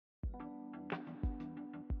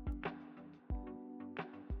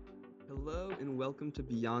Hello and welcome to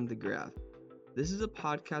Beyond the Graf. This is a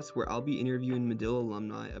podcast where I'll be interviewing Medill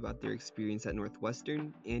alumni about their experience at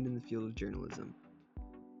Northwestern and in the field of journalism.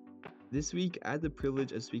 This week, I had the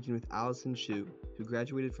privilege of speaking with Allyson Chiu, who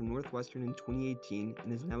graduated from Northwestern in 2018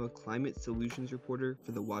 and is now a climate solutions reporter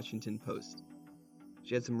for the Washington Post.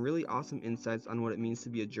 She had some really awesome insights on what it means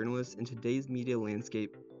to be a journalist in today's media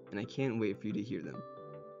landscape, and I can't wait for you to hear them.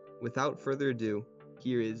 Without further ado,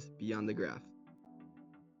 here is Beyond the Graf.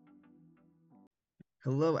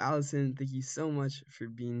 Hello, Allyson. Thank you so much for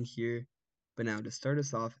being here. But now, to start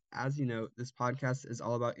us off, as you know, this podcast is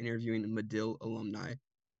all about interviewing Medill alumni.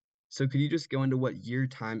 So could you just go into what your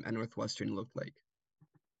time at Northwestern looked like?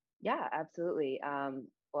 Yeah, absolutely.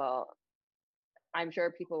 Well, I'm sure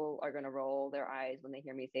people are going to roll their eyes when they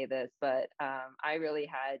hear me say this, but I really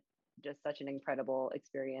had just such an incredible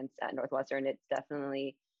experience at Northwestern. It's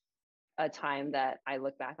definitely a time that I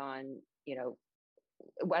look back on,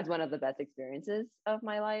 as one of the best experiences of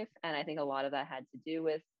my life. And I think a lot of that had to do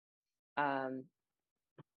with, um,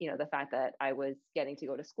 the fact that I was getting to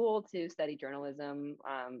go to school to study journalism,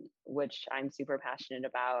 which I'm super passionate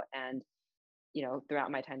about. And throughout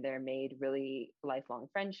my time there, made really lifelong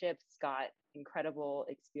friendships, got incredible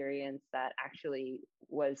experience that actually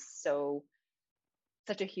was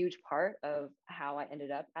such a huge part of how I ended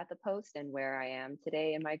up at the Post and where I am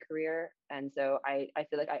today in my career. And so I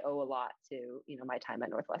feel like I owe a lot to, my time at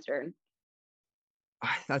Northwestern.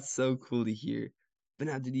 That's so cool to hear. But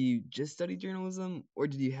now, did you just study journalism, or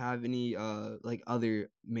did you have any other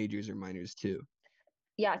majors or minors too?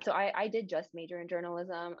 Yeah, so I did just major in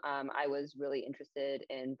journalism. I was really interested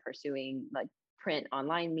in pursuing like print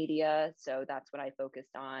online media, so that's what I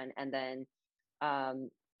focused on. And then um,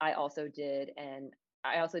 I also did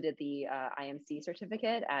the IMC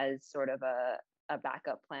certificate as sort of a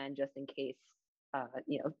backup plan just in case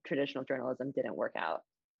traditional journalism didn't work out.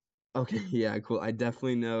 Okay, yeah, cool. I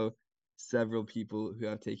definitely know several people who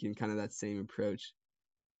have taken kind of that same approach.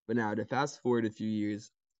 But now, to fast forward a few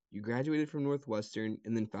years, you graduated from Northwestern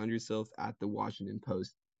and then found yourself at the Washington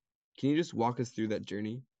Post. Can you just walk us through that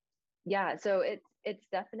journey? Yeah, so it's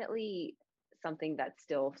definitely something that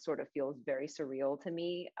still sort of feels very surreal to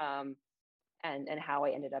me, and how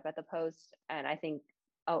I ended up at the Post. And I think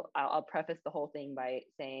I'll preface the whole thing by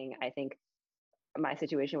saying I think my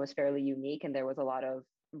situation was fairly unique, and there was a lot of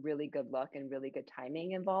really good luck and really good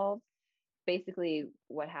timing involved. Basically,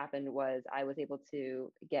 what happened was I was able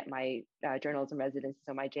to get my journalism residency,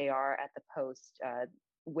 so my JR at the Post,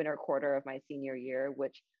 winter quarter of my senior year,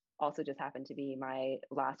 which also just happened to be my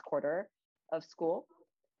last quarter of school.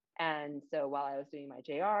 And so while I was doing my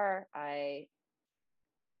JR, I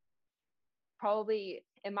probably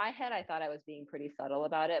in my head I thought I was being pretty subtle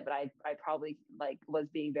about it, but I probably like was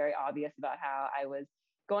being very obvious about how I was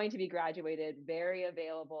going to be graduated, very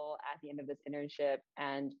available at the end of this internship,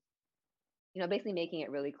 and basically making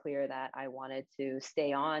it really clear that I wanted to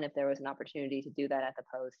stay on if there was an opportunity to do that at the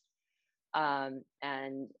Post.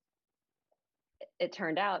 And it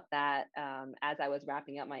turned out that as I was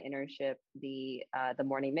wrapping up my internship, the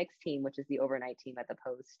morning mix team, which is the overnight team at the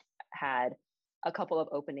Post, had a couple of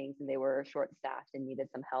openings and they were short staffed and needed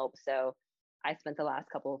some help. So I spent the last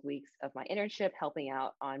couple of weeks of my internship helping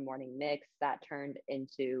out on morning mix. That turned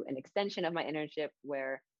into an extension of my internship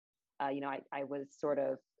where I was sort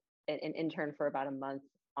of an intern for about a month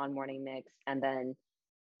on morning mix, and then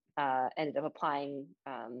ended up applying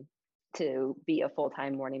to be a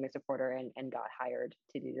full-time morning mix reporter and got hired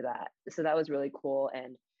to do that. So that was really cool.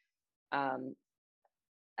 And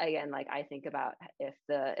again, like I think about if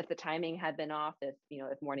the timing had been off, if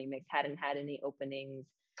morning mix hadn't had any openings,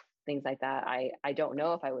 things like that, I don't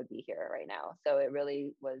know if I would be here right now. So it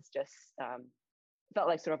really was just felt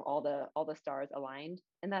like sort of all the stars aligned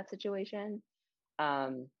in that situation.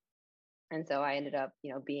 And so I ended up,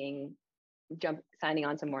 signing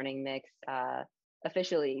on to morning mix,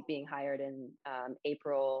 officially being hired in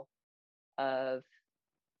April of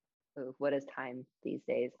what is time these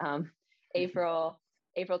days?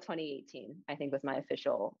 April 2018, I think, was my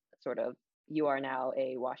official sort of you are now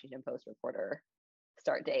a Washington Post reporter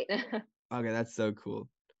start date. Okay, that's so cool.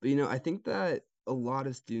 But I think that a lot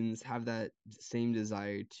of students have that same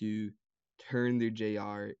desire to turn their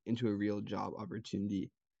JR into a real job opportunity.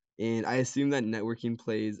 And I assume that networking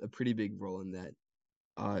plays a pretty big role in that.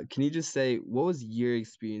 Can you just say, what was your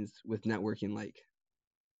experience with networking like?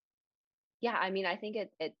 Yeah, I mean, I think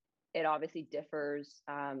it obviously differs,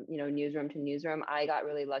 newsroom to newsroom. I got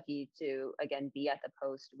really lucky to again be at the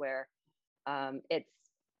Post where it's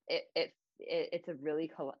it, it it's a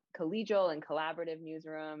really collegial and collaborative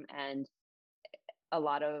newsroom, and a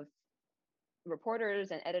lot of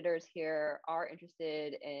reporters and editors here are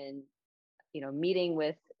interested in meeting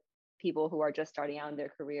with people who are just starting out in their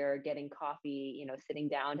career, getting coffee, sitting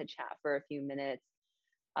down to chat for a few minutes.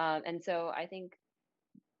 And so I think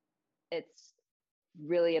it's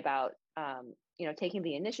really about, taking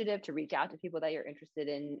the initiative to reach out to people that you're interested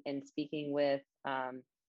in speaking with.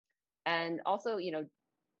 And also,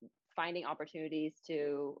 finding opportunities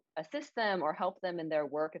to assist them or help them in their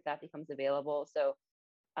work if that becomes available. So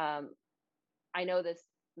I know this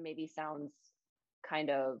maybe sounds kind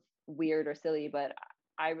of weird or silly, but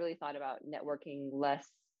I really thought about networking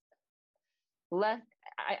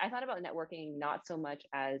I thought about networking not so much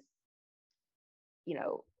as, you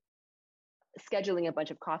know, scheduling a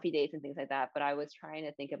bunch of coffee dates and things like that, but I was trying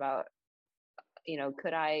to think about,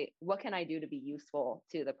 what can I do to be useful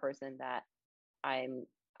to the person that I'm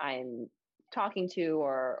talking to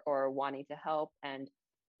or wanting to help. And,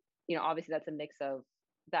 obviously that's a mix of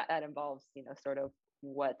that involves, sort of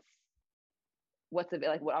what's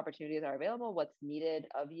like what opportunities are available, what's needed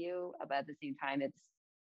of you. But at the same time,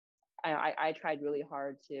 I tried really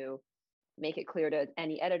hard to make it clear to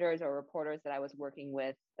any editors or reporters that I was working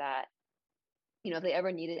with that, if they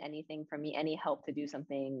ever needed anything from me, any help to do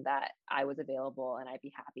something, that I was available and I'd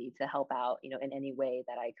be happy to help out, in any way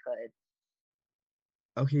that I could.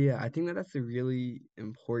 Okay, yeah, I think that that's a really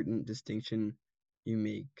important distinction you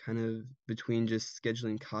make, kind of between just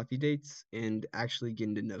scheduling coffee dates and actually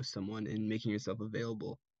getting to know someone and making yourself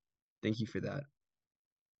available. Thank you for that.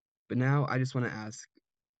 But now I just want to ask,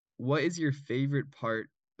 what is your favorite part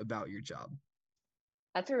about your job?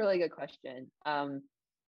 That's a really good question.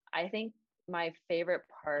 I think my favorite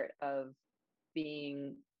part of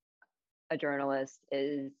being a journalist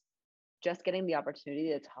is just getting the opportunity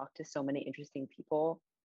to talk to so many interesting people.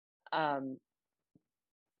 Um,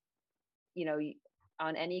 you know,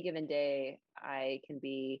 on any given day, I can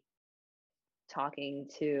be talking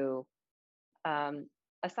to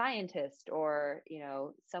a scientist or,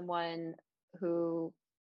 someone who,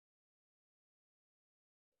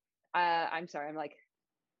 I'm sorry, I'm like,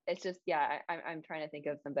 it's just, yeah, I'm trying to think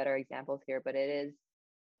of some better examples here, but it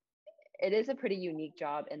is a pretty unique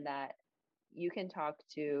job in that you can talk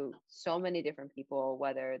to so many different people,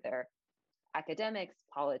 whether they're academics,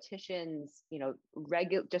 politicians,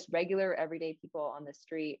 just regular everyday people on the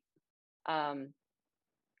street. And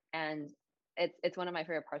it's one of my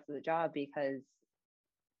favorite parts of the job because,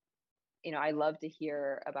 I love to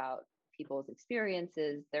hear about people's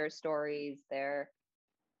experiences, their stories, their,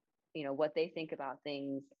 what they think about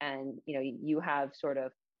things. And, you have sort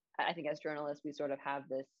of, I think as journalists, we sort of have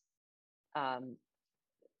um,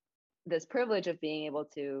 this privilege of being able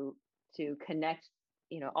to connect,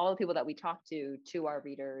 all the people that we talk to our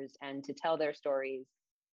readers and to tell their stories.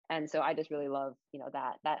 And so I just really love,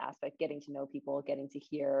 that aspect, getting to know people, getting to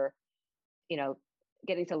hear, you know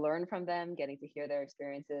getting to learn from them, getting to hear their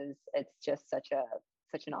experiences. It's just such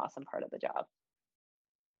an awesome part of the job.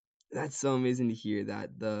 That's so amazing to hear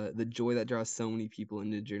that the joy that draws so many people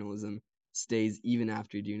into journalism stays even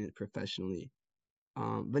after doing it professionally.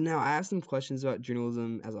 But now I have some questions about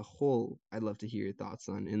journalism as a whole I'd love to hear your thoughts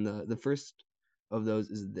on. And the first of those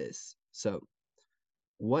is this. So,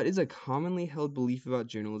 what is a commonly held belief about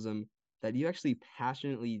journalism that you actually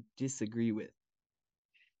passionately disagree with?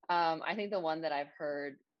 I think the one that I've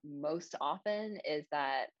heard most often is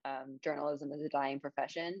that journalism is a dying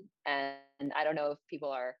profession, and I don't know if people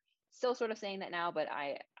are still sort of saying that now, but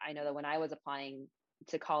I know that when I was applying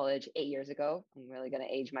to college 8 years ago, I'm really going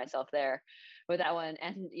to age myself there with that one,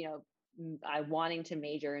 and I wanting to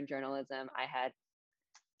major in journalism, I had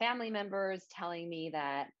family members telling me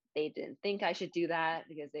that they didn't think I should do that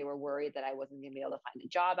because they were worried that I wasn't going to be able to find a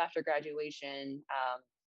job after graduation.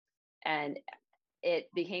 And it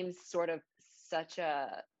became sort of such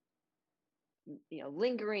a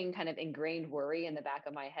lingering kind of ingrained worry in the back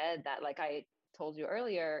of my head that, like I told you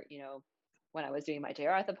earlier, when I was doing my JR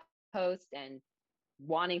at the Post and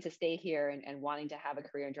wanting to stay here and wanting to have a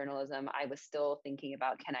career in journalism, I was still thinking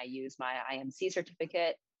about, can I use my IMC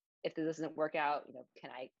certificate if this doesn't work out?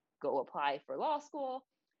 Can I go apply for law school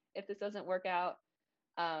if this doesn't work out?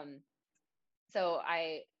 So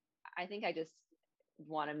I think I just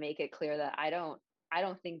want to make it clear that I don't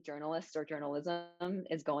think journalists or journalism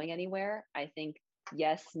is going anywhere. I think,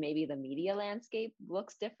 yes, maybe the media landscape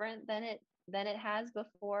looks different than it has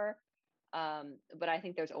before, but I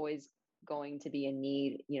think there's always going to be a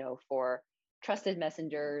need, for trusted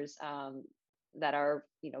messengers that are,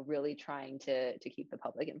 really trying to keep the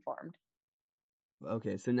public informed.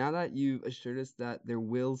 Okay, so now that you've assured us that there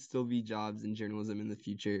will still be jobs in journalism in the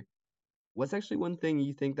future, what's actually one thing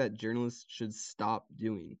you think that journalists should stop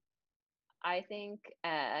doing? I think,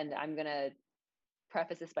 and I'm gonna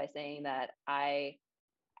preface this by saying that I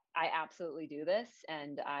I absolutely do this,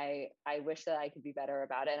 and I wish that I could be better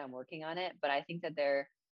about it. And I'm working on it, but I think that there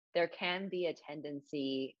can be a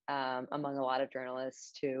tendency among a lot of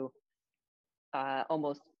journalists to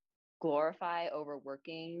almost glorify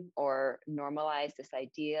overworking or normalize this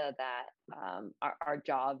idea that our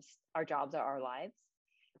jobs are our lives.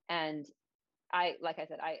 And like I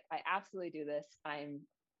said, I absolutely do this. I'm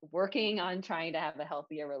working on trying to have a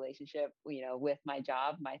healthier relationship, with my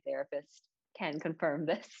job. My therapist can confirm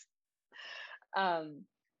this. Um,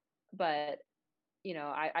 but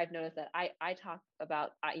I've noticed that I talk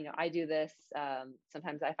about, I do this.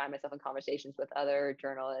 Sometimes I find myself in conversations with other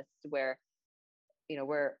journalists where,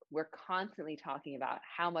 we're constantly talking about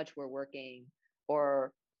how much we're working,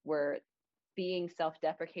 or we're being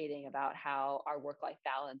self-deprecating about how our work-life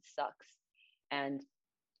balance sucks. And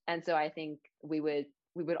so I think we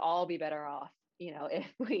would all be better off, if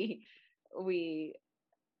we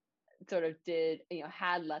sort of did,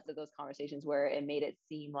 had less of those conversations where it made it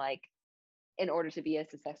seem like in order to be a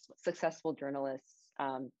successful journalist,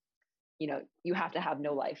 you have to have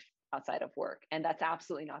no life outside of work. And that's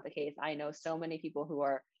absolutely not the case. I know so many people who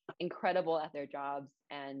are incredible at their jobs,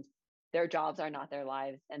 and their jobs are not their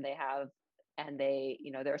lives, and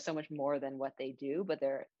they're so much more than what they do, but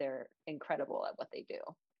they're incredible at what they do.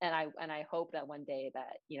 And I hope that one day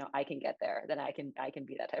that, I can get there, that I can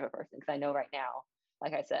be that type of person. Because I know right now,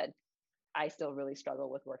 like I said, I still really struggle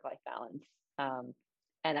with work-life balance.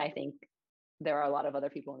 And I think there are a lot of other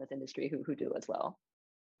people in this industry who do as well.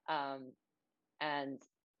 And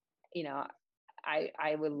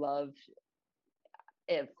I would love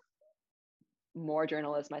if more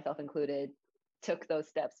journalists, myself included, took those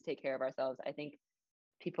steps to take care of ourselves. I think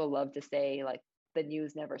people love to say like the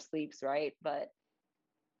news never sleeps, right? But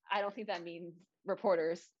I don't think that means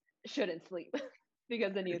reporters shouldn't sleep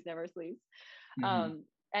because the news never sleeps. Mm-hmm.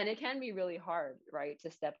 And it can be really hard, right,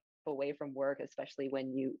 to step away from work, especially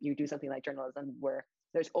when you do something like journalism, where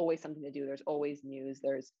there's always something to do, there's always news,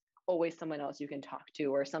 there's always someone else you can talk to,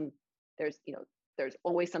 or there's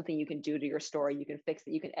always something you can do to your story. You can fix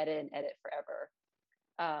it, you can edit and edit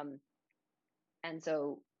forever. And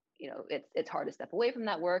so it's hard to step away from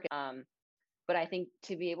that work. But I think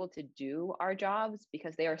to be able to do our jobs,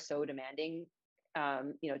 because they are so demanding,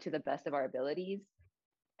 to the best of our abilities,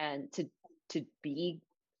 and to be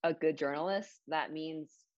a good journalist, that means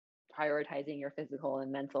prioritizing your physical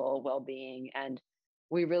and mental well-being. And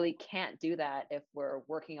we really can't do that if we're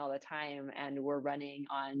working all the time and we're running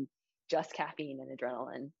on just caffeine and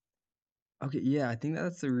adrenaline. Okay, yeah, I think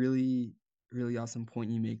that's a really, really awesome point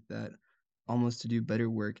you make, that almost to do better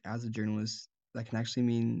work as a journalist, that can actually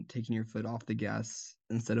mean taking your foot off the gas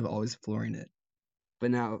instead of always flooring it.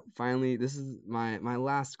 But now, finally, this is my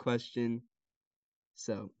last question.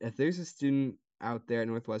 So, if there's a student out there at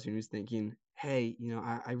Northwestern who's thinking, hey,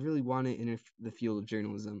 I really want to enter the field of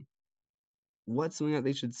journalism, what's something that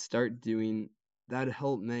they should start doing that'd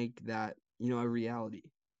help make that, a reality?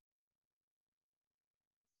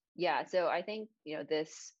 Yeah, so I think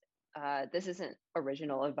this isn't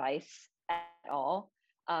original advice at all,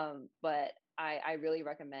 but I really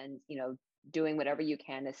recommend doing whatever you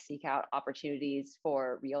can to seek out opportunities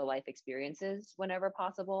for real life experiences whenever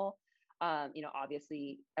possible.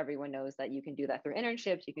 Obviously, everyone knows that you can do that through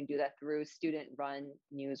internships, you can do that through student run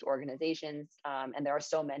news organizations, and there are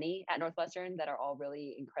so many at Northwestern that are all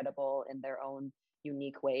really incredible in their own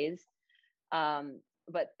unique ways.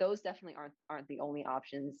 But those definitely aren't the only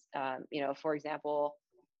options. For example,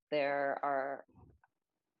 there are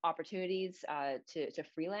opportunities to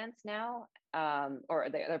freelance now, or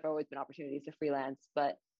there have always been opportunities to freelance.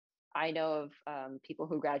 But I know of people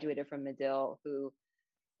who graduated from Medill who,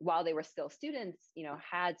 while they were still students,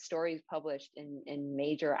 had stories published in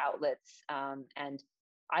major outlets. And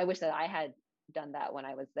I wish that I had done that when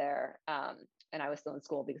I was there, and I was still in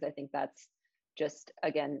school, because I think that's just,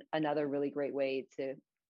 again, another really great way to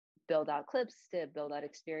build out clips, to build out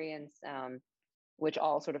experience, which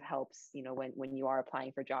all sort of helps, when you are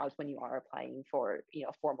applying for jobs, when you are applying for,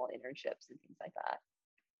 formal internships and things like that.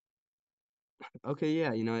 Okay,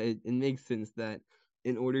 yeah, it makes sense that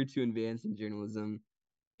in order to advance in journalism,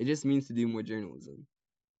 it just means to do more journalism.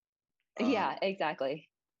 Yeah, exactly.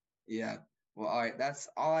 Yeah. Well, all right, that's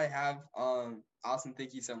all I have. Awesome.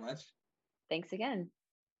 Thank you so much. Thanks again.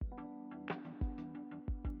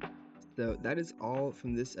 So that is all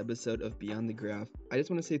from this episode of Beyond the Graf. I just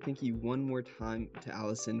want to say thank you one more time to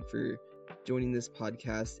Allyson for joining this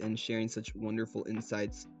podcast and sharing such wonderful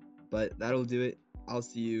insights. But that'll do it. I'll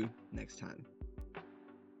see you next time.